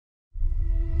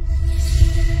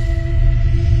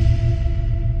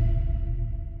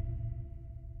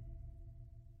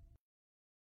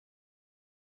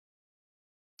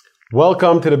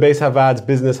Welcome to the Beis Havad's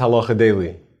Business Halacha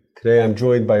Daily. Today I'm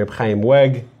joined by Reb Chaim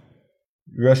Weg,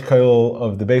 Rosh Kollel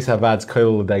of the Beis Havad's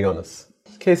Kollel Dayanos.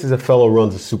 This case is a fellow who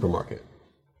runs a supermarket,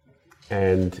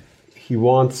 and he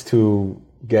wants to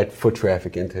get foot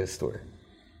traffic into his store.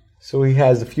 So he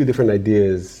has a few different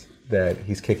ideas that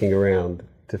he's kicking around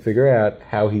to figure out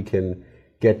how he can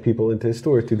get people into his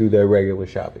store to do their regular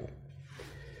shopping.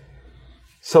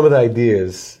 Some of the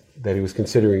ideas that he was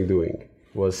considering doing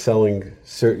was selling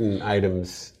certain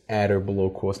items at or below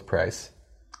cost price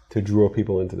to draw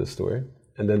people into the store,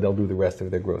 and then they'll do the rest of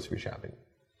their grocery shopping.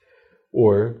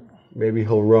 Or maybe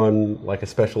he'll run like a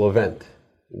special event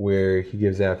where he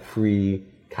gives out free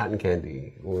cotton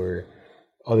candy or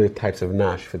other types of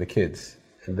nash for the kids,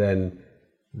 and then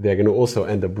they're going to also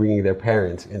end up bringing their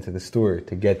parents into the store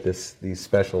to get these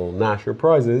special nash or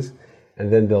prizes, and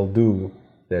then they'll do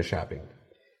their shopping.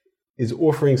 Is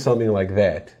offering something like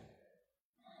that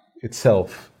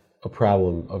itself a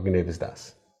problem of Gnevus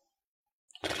Das?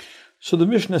 So the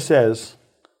Mishnah says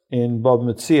in Bab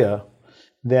Metzia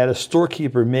that a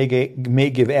storekeeper may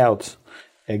give out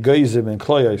geizim and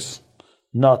kloyos,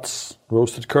 nuts,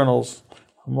 roasted kernels.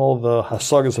 All the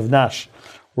hasagas of Nash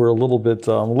were a little bit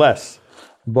less,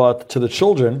 but to the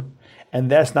children, and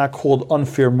that's not called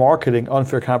unfair marketing,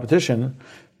 unfair competition,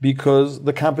 because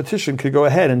the competition could go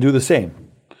ahead and do the same.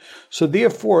 So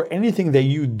therefore, anything that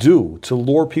you do to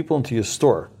lure people into your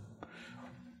store,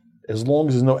 as long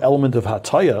as there's no element of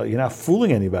hataya, you're not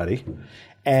fooling anybody,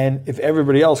 and if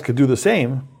everybody else could do the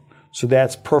same, so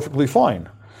that's perfectly fine.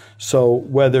 So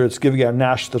whether it's giving out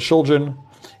nash to the children,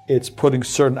 it's putting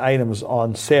certain items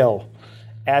on sale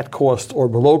at cost or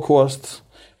below cost,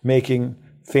 making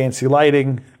fancy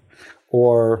lighting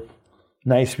or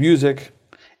nice music,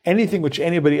 anything which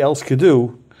anybody else could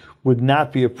do would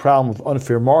not be a problem of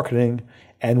unfair marketing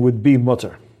and would be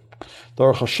mutter. The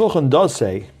Aruch HaShulchan does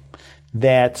say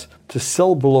that to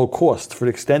sell below cost for an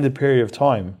extended period of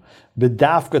time,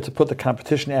 b'dafka to put the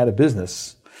competition out of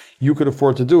business, you could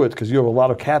afford to do it because you have a lot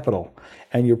of capital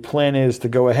and your plan is to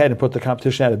go ahead and put the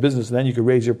competition out of business and then you could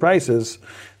raise your prices.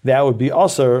 That would be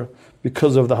usher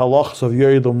because of the halachas of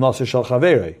Yeridum Nasir Shal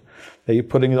Chaverei, that you're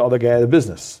putting the other guy out of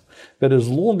business. But as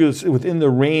long as it's within the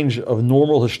range of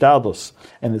normal hishtadlus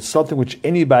and it's something which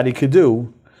anybody could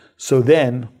do, so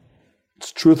then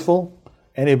it's truthful,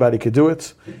 anybody could do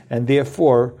it, and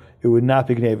therefore it would not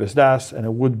be Gnevus Das and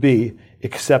it would be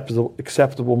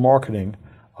acceptable marketing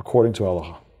according to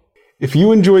Allah. If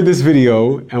you enjoyed this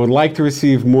video and would like to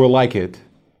receive more like it,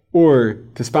 or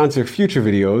to sponsor future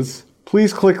videos,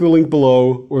 please click the link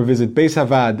below or visit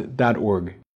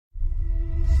beishavad.org.